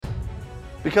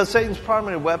Because Satan's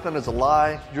primary weapon is a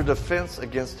lie, your defense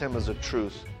against him is a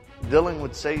truth. Dealing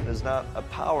with Satan is not a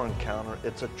power encounter,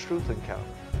 it's a truth encounter.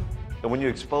 And when you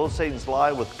expose Satan's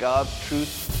lie with God's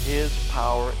truth, his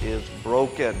power is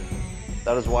broken.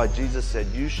 That is why Jesus said,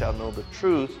 you shall know the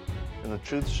truth, and the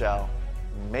truth shall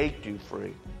make you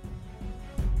free.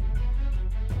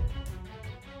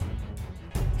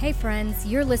 Hey friends,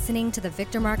 you're listening to the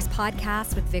Victor Marks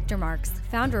Podcast with Victor Marks,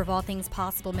 founder of All Things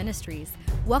Possible Ministries.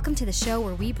 Welcome to the show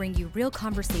where we bring you real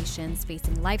conversations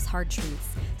facing life's hard truths,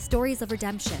 stories of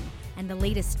redemption, and the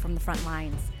latest from the front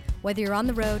lines. Whether you're on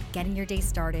the road, getting your day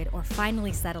started, or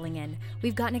finally settling in,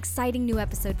 we've got an exciting new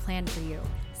episode planned for you.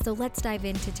 So let's dive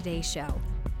into today's show.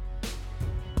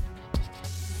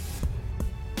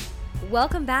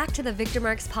 Welcome back to the Victor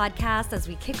Marks Podcast as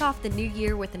we kick off the new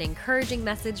year with an encouraging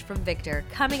message from Victor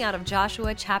coming out of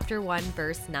Joshua chapter 1,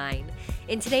 verse 9.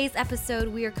 In today's episode,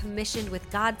 we are commissioned with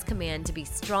God's command to be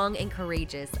strong and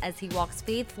courageous as he walks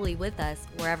faithfully with us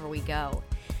wherever we go.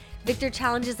 Victor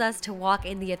challenges us to walk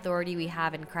in the authority we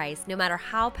have in Christ, no matter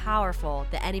how powerful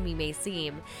the enemy may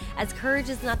seem, as courage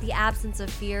is not the absence of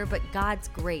fear, but God's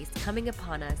grace coming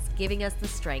upon us, giving us the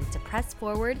strength to press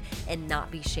forward and not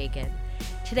be shaken.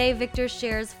 Today, Victor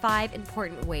shares 5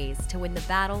 important ways to win the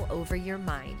battle over your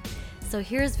mind. So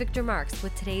here's Victor Marks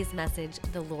with today's message,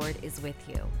 The Lord is with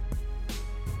you.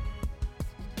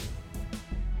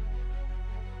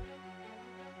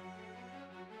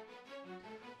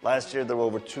 Last year, there were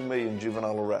over 2 million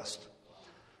juvenile arrests.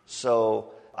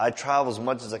 So I travel as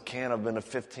much as I can. I've been to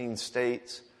 15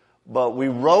 states. But we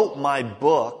wrote my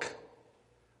book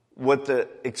with the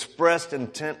expressed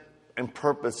intent and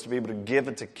purpose to be able to give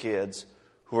it to kids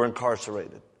who are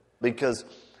incarcerated. Because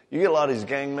you get a lot of these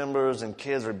gang members and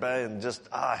kids are bad and just,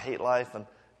 I hate life. And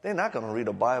they're not going to read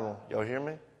a Bible. Y'all hear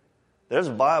me? There's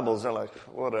Bibles. They're like,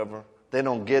 whatever. They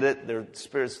don't get it. Their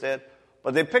spirit's dead.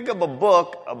 But they pick up a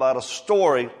book about a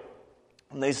story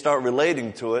and they start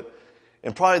relating to it.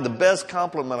 And probably the best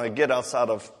compliment I get outside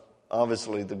of,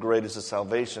 obviously, the greatest of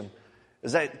salvation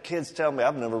is that kids tell me,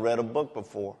 I've never read a book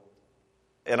before.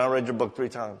 And I read your book 3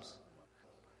 times.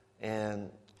 And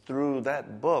through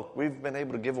that book, we've been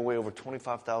able to give away over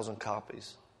 25,000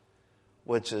 copies,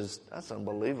 that's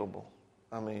unbelievable.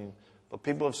 But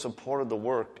people have supported the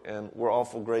work, and we're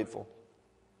awful grateful.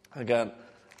 I got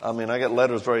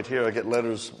letters right here. I get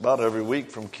letters about every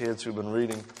week from kids who've been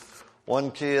reading.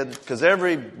 One kid, because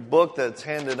every book that's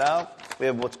handed out, we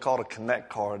have what's called a Connect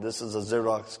card. This is a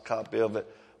Xerox copy of it.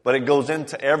 But it goes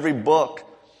into every book,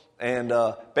 and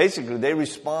basically they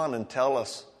respond and tell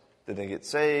us, did they get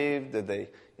saved? Did they,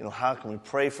 how can we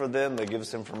pray for them? They give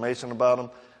us information about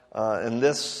them. And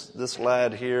this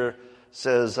lad here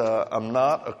says, I'm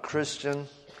not a Christian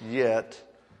yet,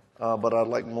 but I'd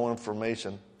like more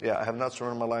information. Yeah, I have not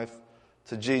surrendered my life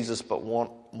to Jesus, but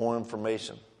want more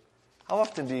information. How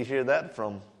often do you hear that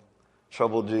from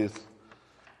troubled youth? It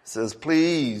says,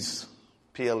 please,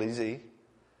 P-L-E-Z,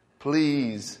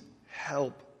 please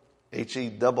help,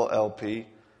 H-E-double-L-P,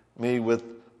 me with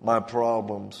my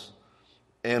problems.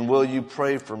 And will you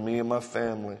pray for me and my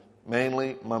family,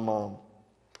 mainly my mom?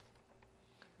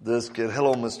 This kid,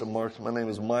 hello, Mr. Marks. My name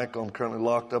is Michael. I'm currently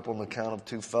locked up on the count of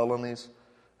 2 felonies.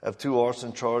 I have 2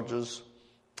 arson charges,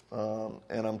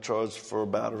 and I'm charged for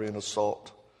battery and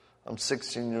assault. I'm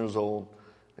 16 years old.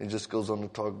 He just goes on to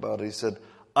talk about it. He said,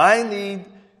 I need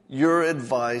your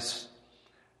advice,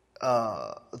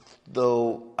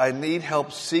 though I need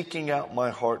help seeking out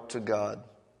my heart to God.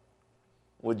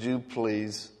 Would you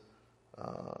please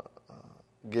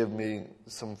give me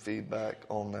some feedback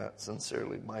on that?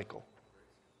 Sincerely, Michael.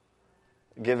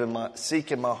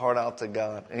 Seeking my heart out to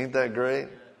God. Ain't that great?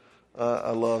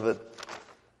 I love it.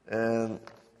 And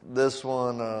this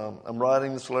one, I'm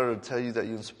writing this letter to tell you that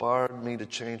you inspired me to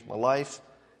change my life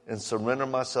and surrender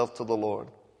myself to the Lord.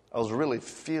 I was really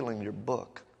feeling your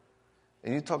book.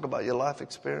 And you talk about your life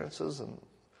experiences, and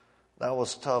that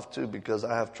was tough too because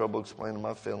I have trouble explaining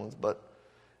my feelings. But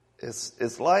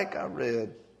it's like I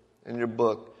read in your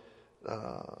book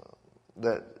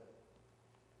that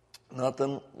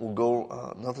nothing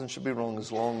should be wrong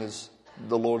as long as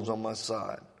the Lord's on my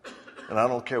side. And I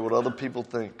don't care what other people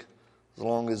think, as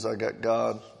long as I got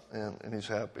God and He's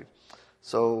happy.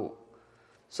 So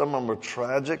some of them are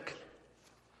tragic,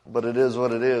 but it is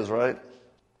what it is, right?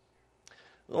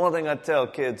 The one thing I tell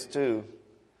kids too,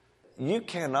 you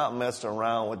cannot mess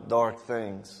around with dark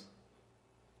things.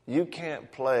 You can't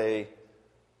play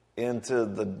into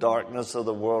the darkness of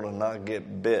the world and not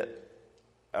get bit.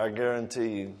 I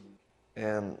guarantee you.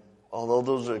 And although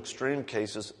those are extreme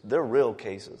cases, they're real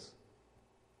cases.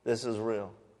 This is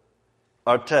real.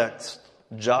 Our text,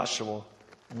 Joshua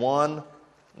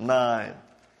 1:9.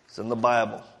 It's in the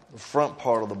Bible, the front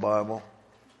part of the Bible,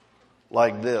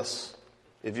 like this.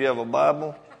 If you have a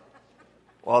Bible,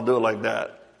 well, I'll do it like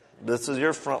that. This is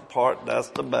your front part, that's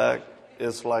the back.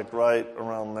 It's like right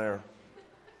around there.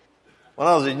 When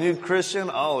I was a new Christian,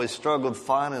 I always struggled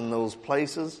finding those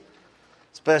places,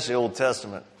 especially Old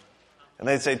Testament. And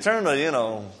they'd say, turn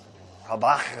to,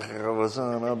 Habakkuk or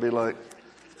something. I'd be like,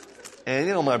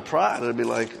 and my pride would be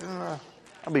like,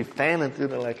 I'd be fanning through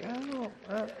there like,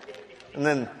 and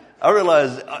then I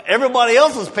realized everybody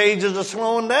else's pages are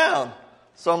slowing down.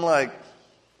 So I'm like,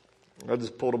 I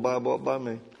just pulled a Bible up by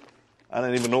me. I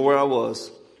didn't even know where I was.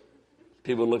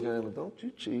 People looking at me, don't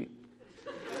you cheat.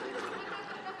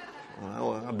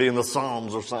 Well, I'd be in the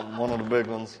Psalms or something, one of the big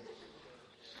ones.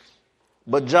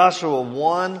 But Joshua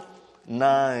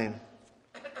 1:9.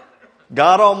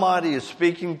 God Almighty is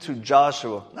speaking to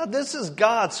Joshua. Now this is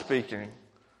God speaking.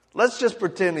 Let's just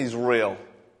pretend he's real.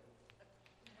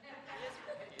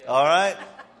 All right?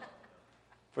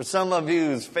 For some of you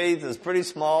whose faith is pretty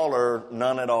small or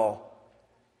none at all,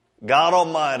 God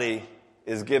Almighty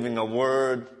is giving a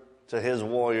word to his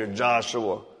warrior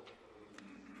Joshua.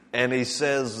 And he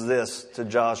says this to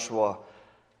Joshua,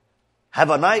 have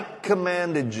I not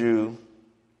commanded you,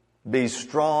 be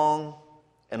strong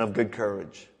and of good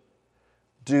courage.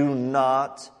 Do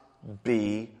not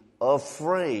be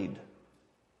afraid,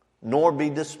 nor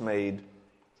be dismayed,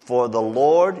 for the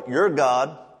Lord your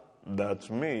God, that's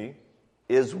me,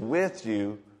 is with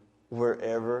you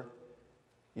wherever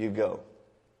you go.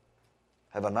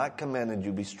 Have I not commanded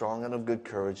you, be strong and of good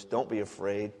courage, don't be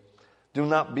afraid. Do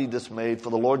not be dismayed,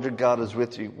 for the Lord your God is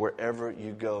with you wherever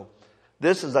you go.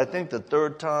 This is, I think, the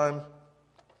third time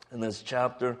in this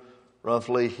chapter,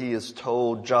 roughly, he has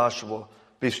told Joshua,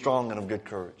 be strong and of good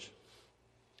courage.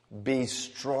 Be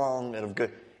strong and of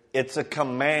good. It's a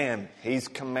command. He's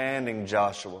commanding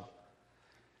Joshua.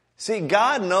 See,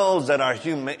 God knows that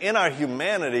in our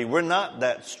humanity, we're not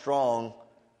that strong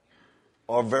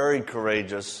or very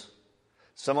courageous.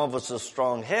 Some of us are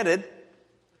strong-headed.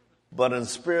 But in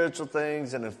spiritual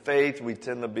things and in faith, we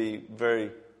tend to be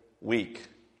very weak.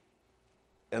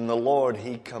 In the Lord,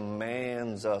 he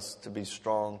commands us to be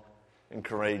strong and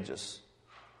courageous.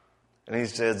 And he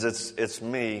says, it's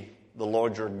me, the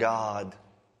Lord your God,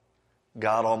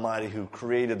 God Almighty, who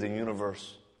created the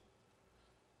universe,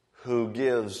 who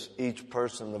gives each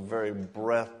person the very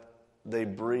breath they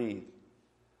breathe,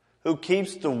 who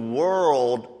keeps the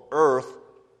world, earth,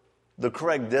 the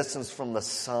correct distance from the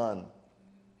sun.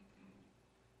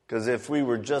 Because if we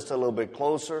were just a little bit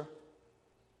closer,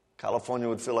 California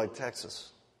would feel like Texas.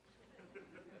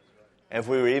 If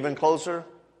we were even closer,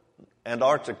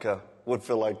 Antarctica would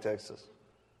feel like Texas.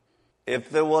 If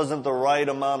there wasn't the right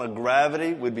amount of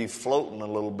gravity, we'd be floating a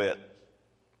little bit.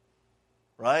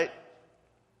 Right?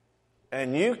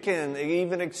 And you can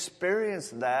even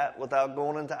experience that without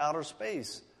going into outer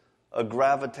space. A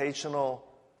gravitational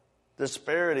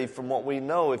disparity from what we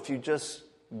know if you just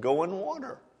go in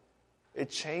water. It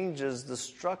changes the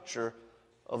structure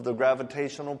of the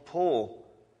gravitational pull.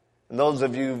 And those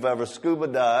of you who've ever scuba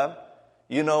dived,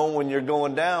 you know when you're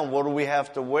going down, what do we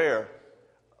have to wear?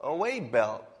 A weight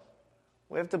belt.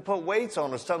 We have to put weights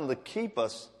on or something to keep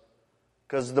us,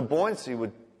 because the buoyancy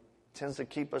tends to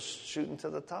keep us shooting to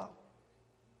the top.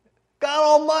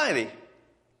 God Almighty,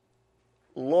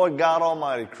 Lord God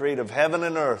Almighty, creator of heaven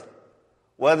and earth,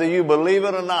 whether you believe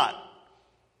it or not,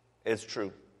 it's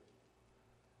true.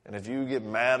 And if you get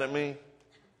mad at me,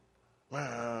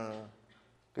 because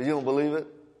you don't believe it,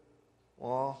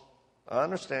 well, I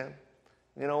understand.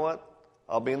 You know what?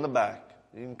 I'll be in the back.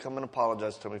 You can come and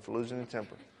apologize to me for losing your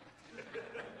temper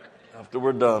after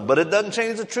we're done. But it doesn't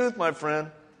change the truth, my friend.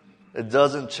 It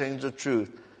doesn't change the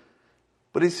truth.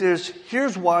 But he says,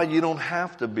 here's why you don't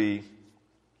have to be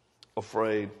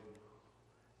afraid,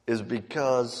 is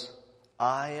because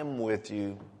I am with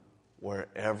you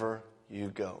wherever you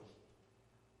go.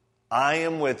 I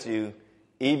am with you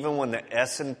even when the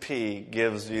S&P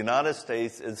gives the United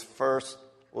States its first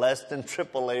less than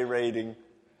AAA rating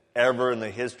ever in the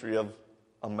history of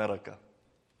America.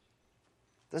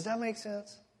 Does that make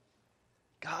sense?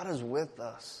 God is with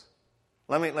us.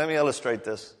 Let me illustrate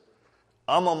this.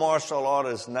 I'm a martial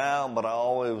artist now, but I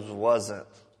always wasn't.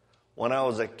 When I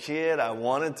was a kid, I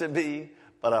wanted to be,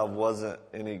 but I wasn't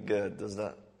any good. Does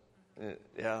that?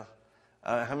 Yeah.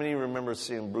 How many of you remember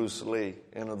seeing Bruce Lee,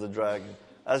 Enter the Dragon?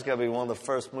 That's got to be one of the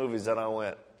first movies that I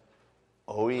went,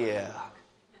 oh yeah.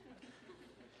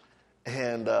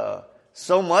 And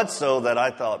so much so that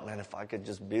I thought, man, if I could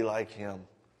just be like him,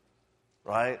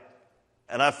 right?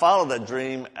 And I followed that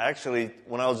dream. Actually,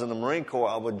 when I was in the Marine Corps,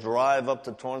 I would drive up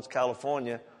to Torrance,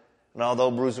 California, And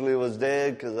although Bruce Lee was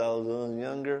dead because I was a little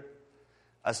younger,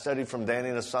 I studied from Danny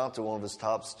Inosanto, one of his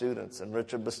top students, and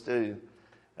Richard Bastillo,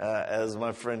 as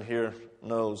my friend here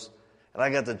knows. And I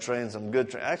got to train some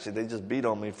good Actually, they just beat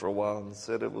on me for a while and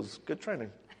said it was good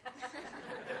training.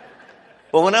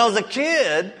 But when I was a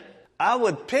kid, I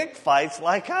would pick fights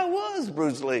like I was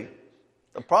Bruce Lee.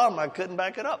 The problem, I couldn't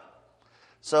back it up.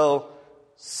 So,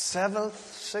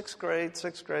 sixth grade,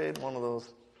 one of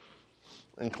those,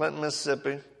 in Clinton,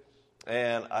 Mississippi.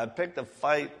 And I picked a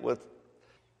fight with,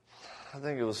 I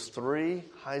think it was 3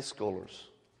 high schoolers.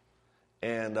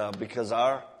 And because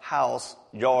our house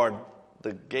yard,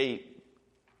 the gate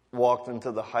walked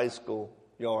into the high school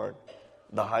yard,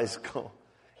 the high school.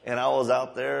 And I was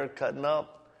out there cutting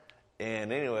up.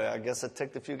 And anyway, I guess I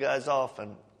ticked a few guys off,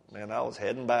 and man, I was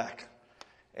heading back.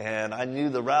 And I knew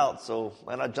the route, so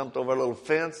man, I jumped over a little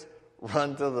fence,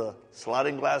 run to the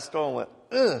sliding glass door and went,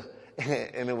 ugh,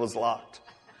 and it was locked.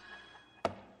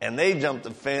 And they jumped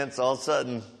the fence. All of a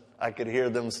sudden, I could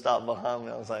hear them stop behind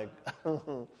me. I was like,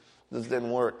 this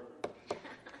didn't work.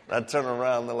 I turned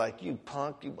around, they're like, you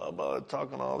punk, you blah, blah,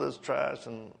 talking all this trash.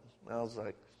 And I was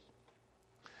like,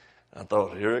 I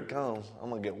thought, here it comes. I'm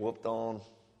going to get whooped on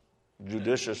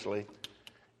judiciously.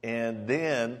 And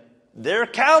then their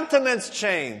countenance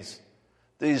changed.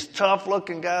 These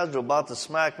tough-looking guys were about to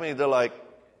smack me. They're like,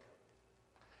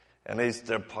 and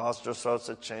their posture starts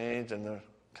to change, and they're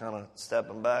kind of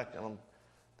stepping back. And I'm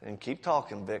thinking, keep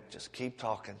talking, Vic. Just keep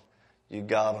talking. You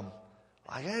got them.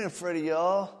 I ain't afraid of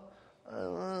y'all.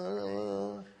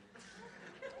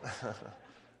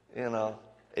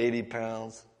 80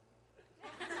 pounds.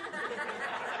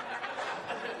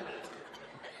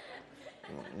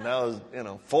 Now,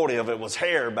 40 of it was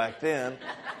hair back then.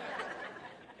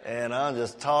 And I'm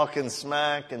just talking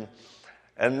smack. And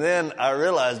then I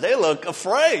realized they look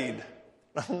afraid.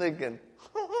 I'm thinking,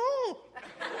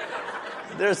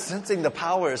 they're sensing the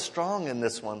power is strong in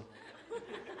this one.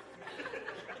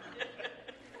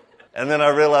 And then I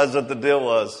realized what the deal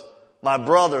was. My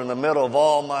brother, in the middle of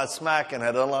all my smacking,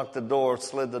 had unlocked the door,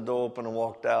 slid the door open, and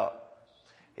walked out.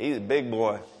 He's a big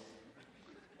boy.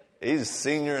 He's a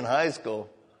senior in high school.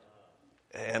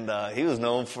 And he was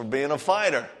known for being a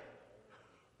fighter.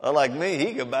 Unlike me,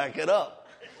 he could back it up.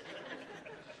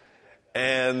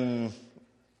 And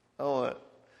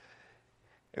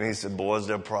and he said, boy, is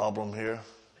there a problem here?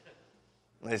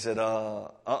 And they said,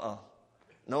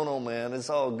 No, man, it's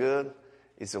all good.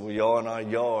 He said, well, y'all in our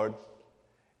yard,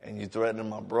 and you threatening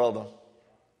my brother.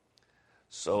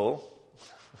 So,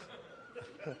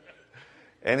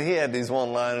 and he had these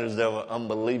one-liners that were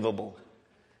unbelievable.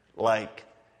 Like,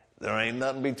 there ain't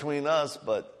nothing between us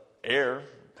but air,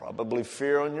 probably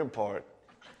fear on your part.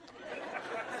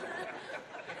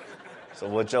 So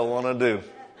what y'all want to do?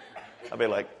 I'd be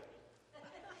like,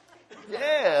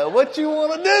 yeah, what you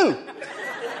want to do?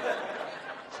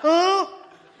 Huh?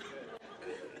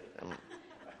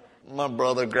 And my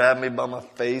brother grabbed me by my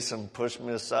face and pushed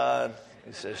me aside.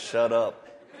 He said, shut up.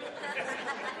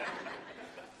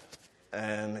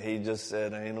 And he just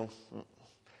said, Anal,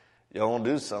 y'all want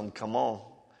to do something? Come on.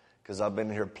 Because I've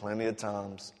been here plenty of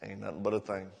times. Ain't nothing but a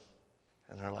thing.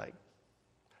 And they're like,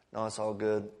 no, it's all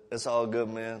good. It's all good,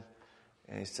 man.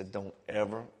 And he said, don't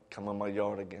ever come in my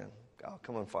yard again. I'll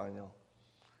come and find y'all.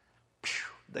 Pew,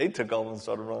 they took off and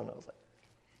started running. I was like,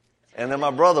 and then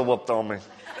my brother whooped on me.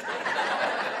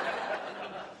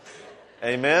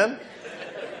 Amen?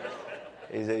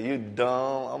 He said, you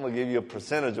dumb. I'm going to give you a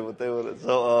percentage of what they would have.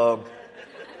 So,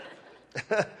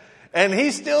 and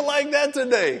he's still like that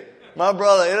today. My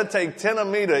brother, it'll take 10 of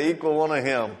me to equal one of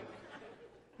him.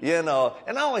 And I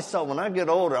always thought when I get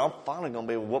older, I'm finally going to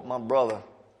be able to whoop my brother.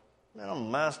 Man, I'm a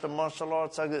master martial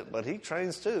arts, but he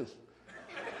trains too.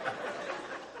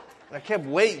 I kept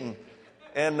waiting.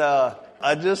 And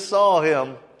I just saw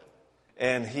him,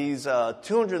 and he's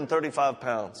 235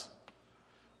 pounds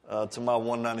to my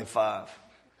 195.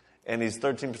 And he's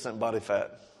 13% body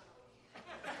fat.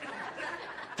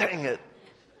 Dang it.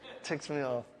 Ticks me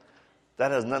off.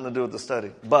 That has nothing to do with the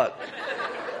study. But,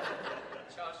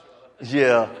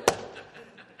 yeah.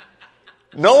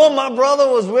 Knowing my brother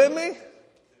was with me,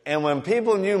 and when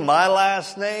people knew my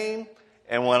last name,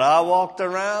 and when I walked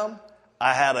around,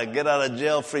 I had a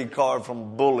get-out-of-jail-free card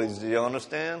from bullies. Do you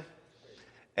understand?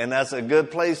 And that's a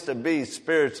good place to be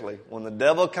spiritually. When the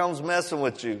devil comes messing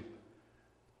with you,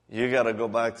 you got to go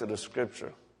back to the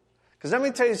scripture. Because let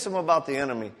me tell you something about the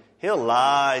enemy. He'll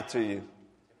lie to you.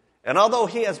 And although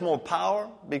he has more power,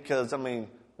 because,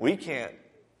 we can't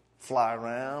fly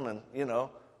around and,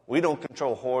 we don't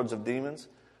control hordes of demons.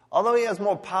 Although he has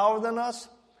more power than us,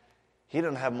 he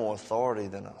doesn't have more authority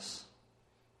than us.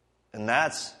 And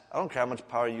I don't care how much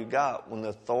power you got. When the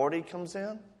authority comes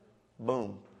in,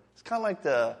 boom. It's kind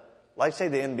of like say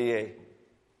the NBA.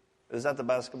 Is that the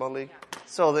basketball league? Yeah.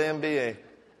 So the NBA,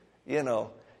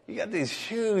 you got these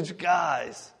huge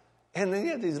guys, and then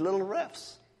you have these little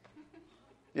refs.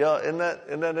 Isn't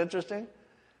that interesting?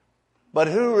 But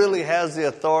who really has the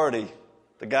authority?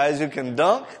 The guys who can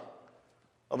dunk,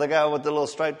 or the guy with the little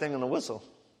stripe thing and the whistle?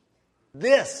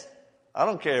 I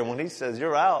don't care. When he says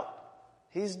you're out,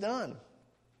 he's done.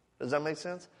 Does that make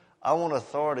sense? I want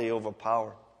authority over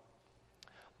power.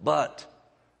 But,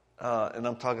 and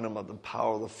I'm talking about the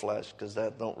power of the flesh, because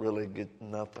that don't really get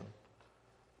nothing.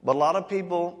 But a lot of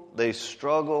people, they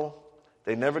struggle.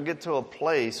 They never get to a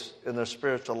place in their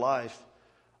spiritual life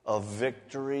of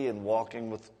victory and walking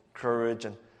with courage.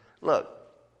 And look,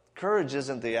 courage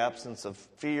isn't the absence of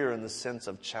fear in the sense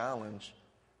of challenge.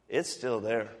 It's still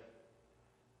there.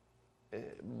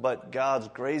 But God's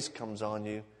grace comes on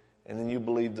you, and then you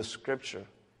believe the Scripture.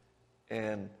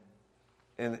 And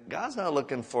God's not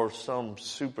looking for some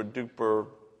super duper,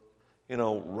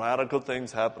 radical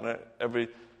things happen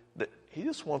He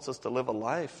just wants us to live a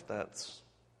life that's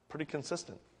pretty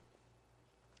consistent.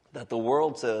 That the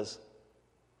world says,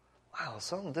 wow,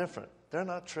 something different. They're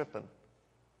not tripping.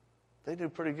 They do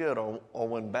pretty good. Or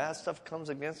when bad stuff comes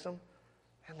against them,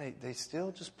 and they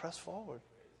still just press forward.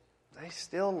 They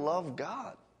still love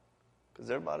God. Because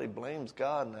everybody blames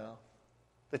God now.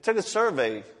 They took a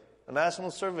survey, a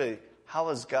national survey. How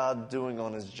is God doing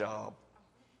on his job?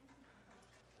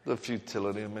 The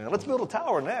futility of man. Let's build a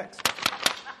tower next.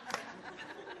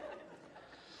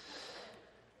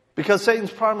 Because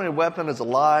Satan's primary weapon is a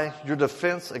lie, your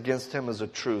defense against him is a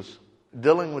truth.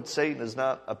 Dealing with Satan is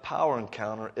not a power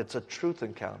encounter, it's a truth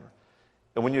encounter.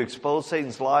 And when you expose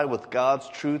Satan's lie with God's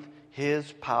truth,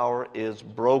 his power is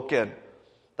broken.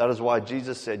 That is why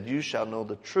Jesus said, you shall know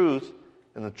the truth,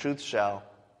 and the truth shall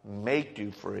make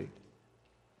you free.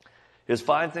 There's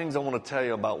 5 things I want to tell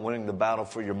you about winning the battle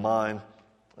for your mind.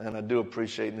 And I do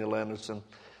appreciate Neil Anderson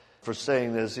for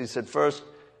saying this. He said, first,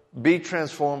 be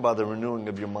transformed by the renewing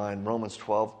of your mind. Romans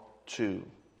 12:2.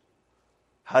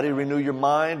 How do you renew your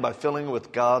mind? By filling it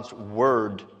with God's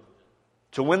Word.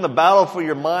 To win the battle for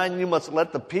your mind, you must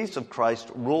let the peace of Christ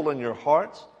rule in your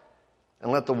hearts,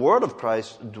 and let the Word of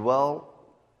Christ dwell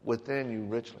within you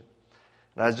richly.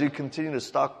 And as you continue to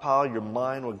stockpile your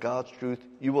mind with God's truth,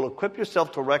 you will equip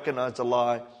yourself to recognize the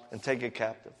lie and take it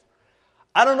captive.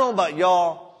 I don't know about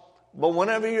y'all, but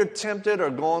whenever you're tempted or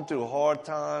going through hard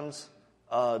times,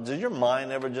 does your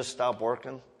mind ever just stop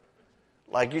working?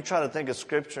 Like you try to think of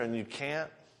Scripture and you can't?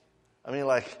 I mean,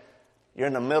 like you're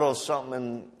in the middle of something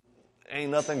and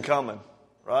ain't nothing coming,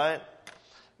 right?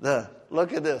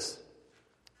 Look at this.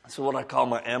 This is what I call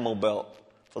my ammo belt.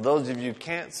 For those of you who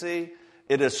can't see,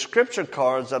 it is Scripture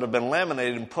cards that have been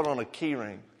laminated and put on a key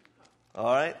ring. All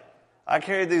right? I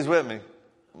carry these with me.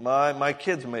 My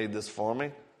kids made this for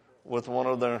me with one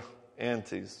of their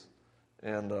aunties.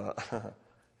 And isn't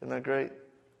that great?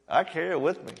 I carry it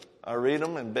with me. I read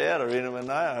them in bed. I read them at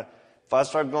night. If I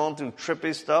start going through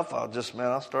trippy stuff,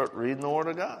 I'll start reading the Word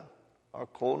of God or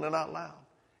quoting it out loud.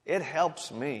 It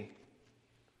helps me.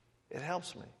 It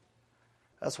helps me.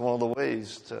 That's one of the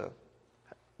ways to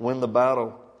win the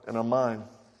battle in our mind.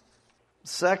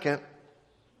 Second,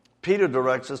 Peter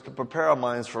directs us to prepare our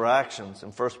minds for actions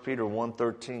in 1 Peter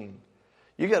 1:13.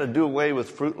 You got to do away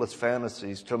with fruitless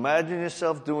fantasies. To imagine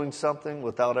yourself doing something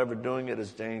without ever doing it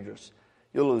is dangerous.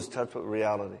 You'll lose touch with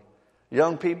reality.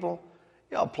 Young people,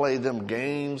 y'all play them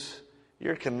games.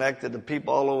 You're connected to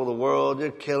people all over the world.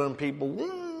 You're killing people,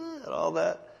 and all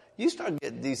that. You start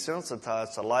getting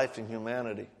desensitized to life and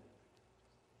humanity.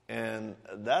 And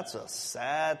that's a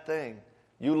sad thing.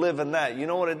 You live in that. You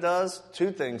know what it does?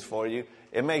 2 things for you.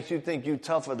 It makes you think you're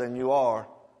tougher than you are,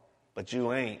 but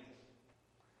you ain't.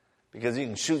 Because you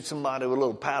can shoot somebody with a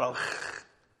little paddle,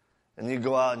 and you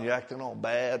go out and you're acting all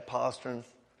bad, posturing.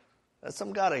 And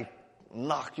some guy to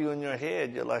knock you in your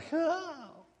head. You're like, oh,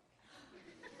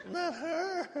 that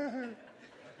hurt.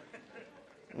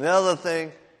 The other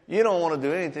thing, you don't want to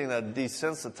do anything that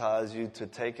desensitizes you to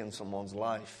taking someone's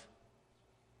life.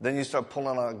 Then you start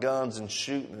pulling out guns and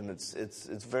shooting, and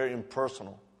it's very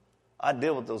impersonal. I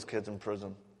deal with those kids in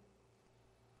prison.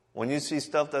 When you see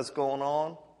stuff that's going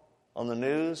on the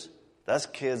news, that's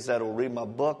kids that will read my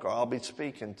book or I'll be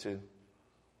speaking to.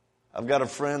 I've got a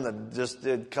friend that just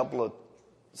did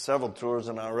several tours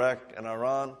in Iraq and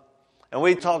Iran, and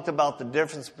we talked about the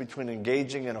difference between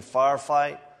engaging in a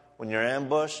firefight when you're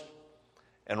ambushed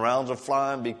and rounds are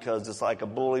flying because it's like a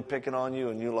bully picking on you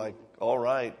and you're like, all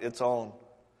right, it's on.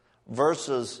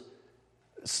 Versus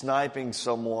sniping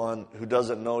someone who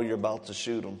doesn't know you're about to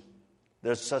shoot them.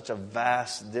 There's such a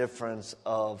vast difference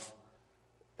of,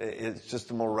 it's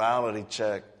just a morality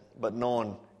check. But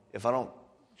knowing if I don't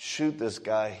shoot this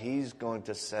guy, he's going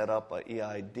to set up a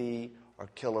EID or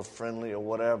killer friendly or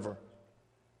whatever.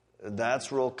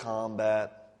 That's real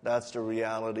combat. That's the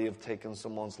reality of taking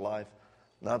someone's life.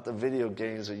 Not the video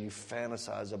games that you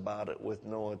fantasize about it with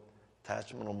no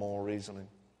attachment or moral reasoning.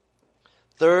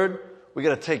 Third, we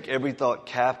got to take every thought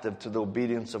captive to the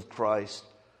obedience of Christ.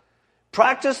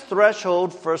 Practice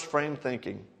threshold first frame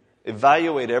thinking.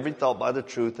 Evaluate every thought by the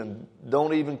truth and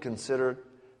don't even consider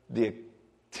the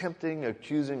tempting,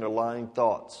 accusing, or lying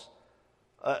thoughts.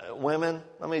 Women,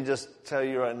 let me just tell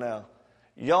you right now,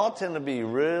 y'all tend to be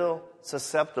real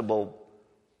susceptible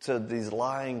to these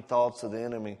lying thoughts of the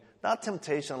enemy. Not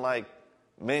temptation like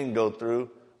men go through,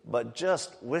 but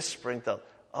just whispering thoughts.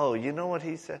 Oh, you know what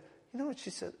he said? You know what she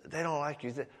said? They don't like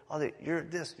you. You're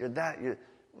this, you're that.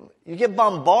 You get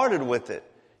bombarded with it.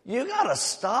 You got to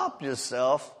stop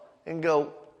yourself and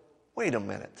go, wait a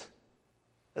minute.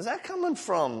 Is that coming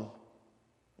from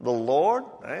the Lord?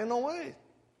 There ain't no way.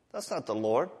 That's not the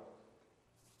Lord.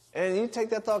 And you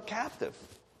take that thought captive.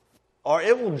 Or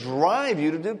it will drive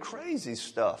you to do crazy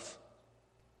stuff.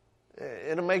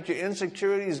 It'll make your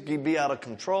insecurities be out of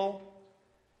control.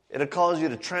 It'll cause you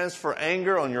to transfer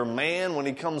anger on your man when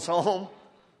he comes home.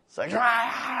 It's like,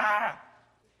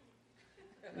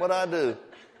 what'd I do?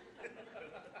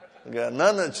 Got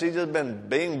nothing. She's just been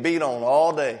being beat on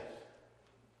all day.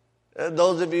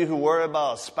 Those of you who worry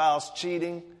about a spouse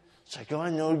cheating, it's like, oh,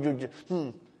 I know you're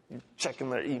checking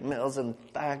their emails and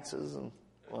faxes and,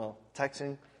 well,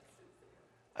 texting.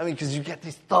 I mean, because you get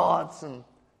these thoughts and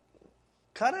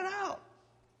cut it out.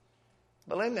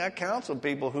 Believe me, I counsel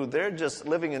people who they're just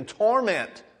living in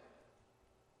torment.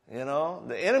 You know,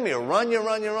 the enemy will run you.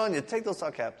 You take those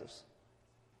thought captives.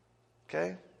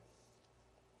 Okay?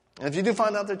 And if you do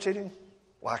find out they're cheating,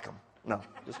 whack them. No.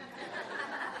 Just,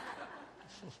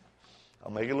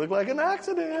 I'll make it look like an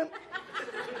accident.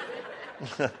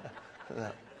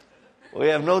 No. We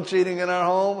have no cheating in our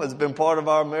home. It's been part of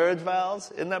our marriage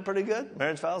vows. Isn't that pretty good?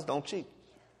 Marriage vows, don't cheat.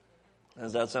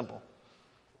 It's that simple.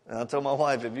 And I told my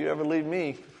wife, if you ever leave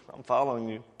me, I'm following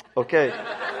you. Okay.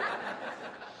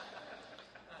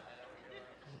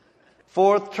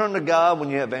 Fourth, turn to God when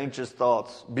you have anxious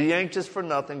thoughts. Be anxious for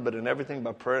nothing, but in everything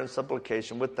by prayer and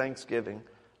supplication with thanksgiving.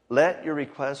 Let your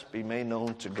requests be made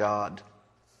known to God.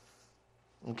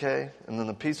 Okay? And then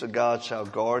the peace of God shall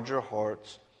guard your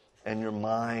hearts and your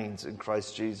minds in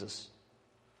Christ Jesus.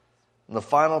 And the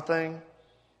final thing,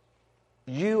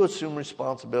 you assume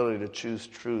responsibility to choose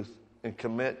truth and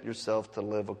commit yourself to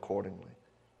live accordingly.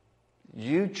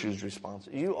 You choose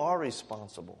responsibility. You are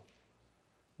responsible.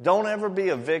 Don't ever be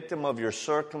a victim of your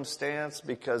circumstance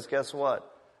because guess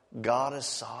what? God is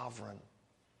sovereign.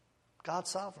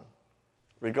 God's sovereign.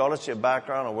 Regardless of your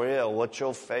background or where you are, what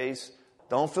you'll face,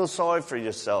 don't feel sorry for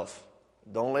yourself.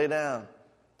 Don't lay down.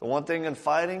 The one thing in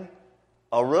fighting,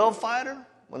 a real fighter,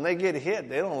 when they get hit,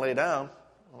 they don't lay down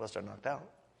unless they're knocked out.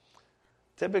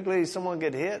 Typically, someone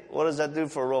get hit, what does that do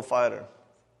for a real fighter?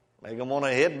 Make them want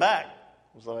to hit back.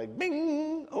 It's like,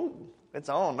 bing, oh, it's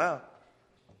on now.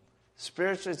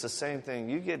 Spiritually, it's the same thing.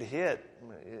 You get hit,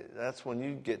 that's when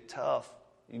you get tough.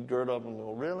 You gird up and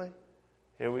go, really?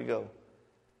 Here we go.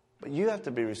 But you have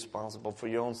to be responsible for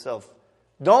your own self.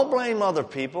 Don't blame other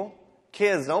people.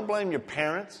 Kids, don't blame your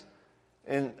parents.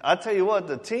 And I tell you what,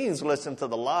 the teens listen to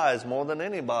the lies more than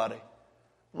anybody.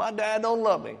 My dad don't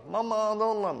love me. My mom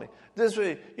don't love me. This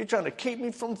way, you're trying to keep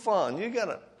me from fun. You got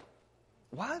to,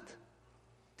 what?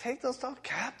 Take those thoughts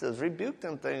captives. Rebuke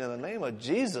them things in the name of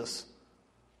Jesus.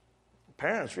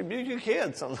 Parents, rebuke your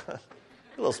kids sometimes.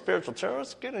 You little spiritual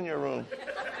terrorists, get in your room.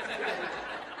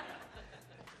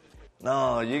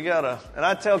 No, you got to, and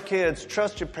I tell kids,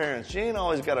 trust your parents. You ain't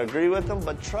always got to agree with them,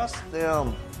 but trust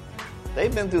them.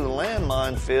 They've been through the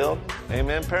landmine field.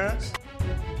 Amen, parents?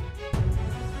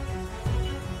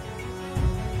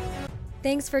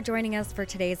 Thanks for joining us for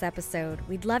today's episode.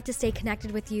 We'd love to stay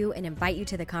connected with you and invite you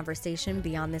to the conversation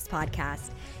beyond this podcast.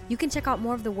 You can check out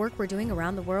more of the work we're doing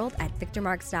around the world at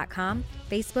victormarks.com,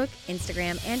 Facebook,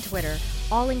 Instagram, and Twitter,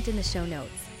 all linked in the show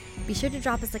notes. Be sure to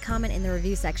drop us a comment in the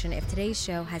review section if today's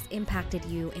show has impacted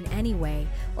you in any way,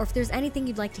 or if there's anything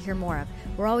you'd like to hear more of.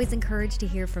 We're always encouraged to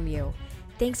hear from you.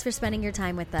 Thanks for spending your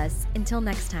time with us. Until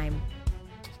next time.